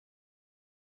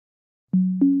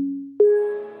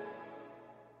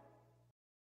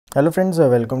Hello friends,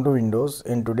 welcome to Windows.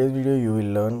 In today's video you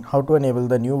will learn how to enable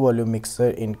the new volume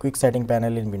mixer in quick setting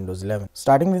panel in Windows 11.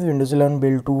 Starting with Windows 11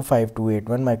 build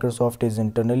 25281, Microsoft is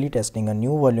internally testing a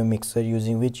new volume mixer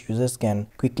using which users can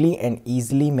quickly and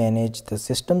easily manage the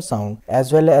system sound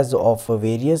as well as of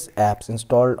various apps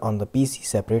installed on the PC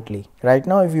separately. Right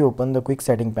now if you open the quick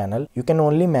setting panel, you can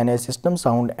only manage system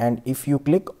sound, and if you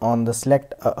click on the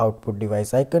select output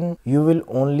device icon, you will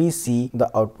only see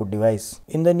the output device.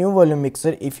 In the new volume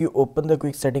mixer, if you open the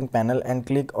quick setting panel and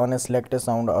click on a select a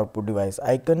sound output device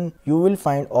icon, you will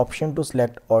find option to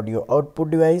select audio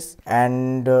output device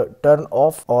and turn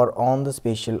off or on the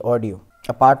spatial audio.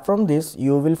 Apart from this,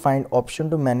 you will find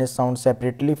option to manage sound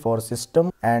separately for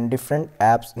system and different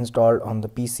apps installed on the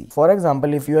PC. For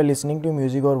example, if you are listening to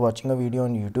music or watching a video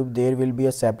on YouTube, there will be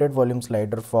a separate volume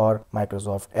slider for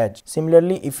Microsoft Edge.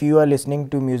 Similarly, if you are listening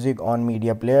to music on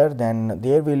media player, then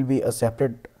there will be a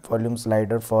separate volume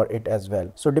slider for it as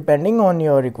well. So depending on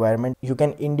your requirement, you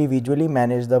can individually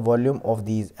manage the volume of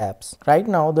these apps. Right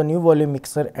now the new volume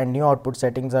mixer and new output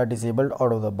settings are disabled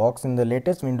out of the box in the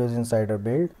latest Windows Insider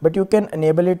build, but you can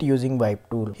enable it using Wipe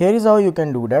tool. Here is how you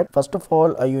can do that. First of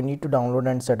all, you need to download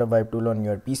and set up Wipe tool on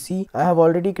your PC. I have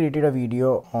already created a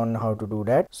video on how to do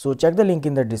that, so check the link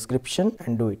in the description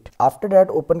and do it. After that,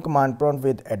 open command prompt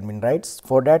with admin rights.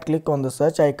 For that, click on the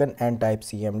search icon and type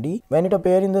cmd. When it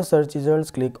appears in the search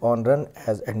results, click on run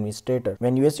as administrator.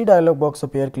 When USC dialog box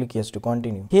appear, click yes to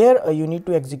continue. Here you need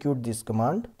to execute this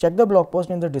command. Check the blog post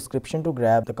in the description to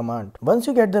grab the command. Once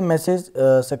you get the message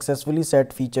successfully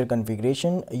set feature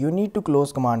configuration, you need to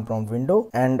close command prompt window,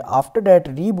 and after that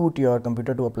reboot your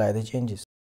computer to apply the changes.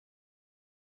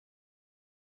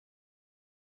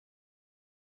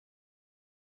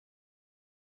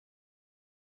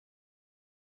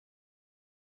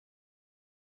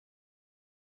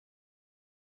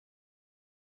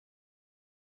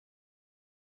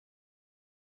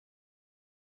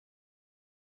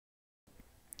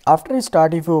 After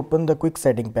restart, if you open the quick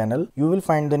setting panel, you will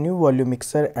find the new volume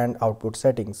mixer and output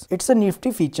settings. It's a nifty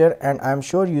feature and I'm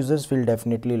sure users will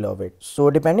definitely love it.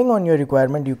 So depending on your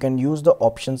requirement, you can use the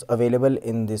options available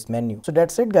in this menu. So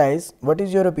that's it guys. What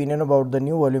is your opinion about the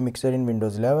new volume mixer in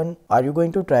Windows 11? Are you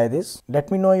going to try this? Let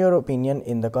me know your opinion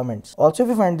in the comments. Also, if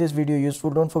you find this video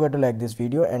useful, don't forget to like this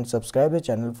video and subscribe the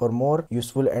channel for more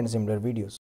useful and similar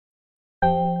videos.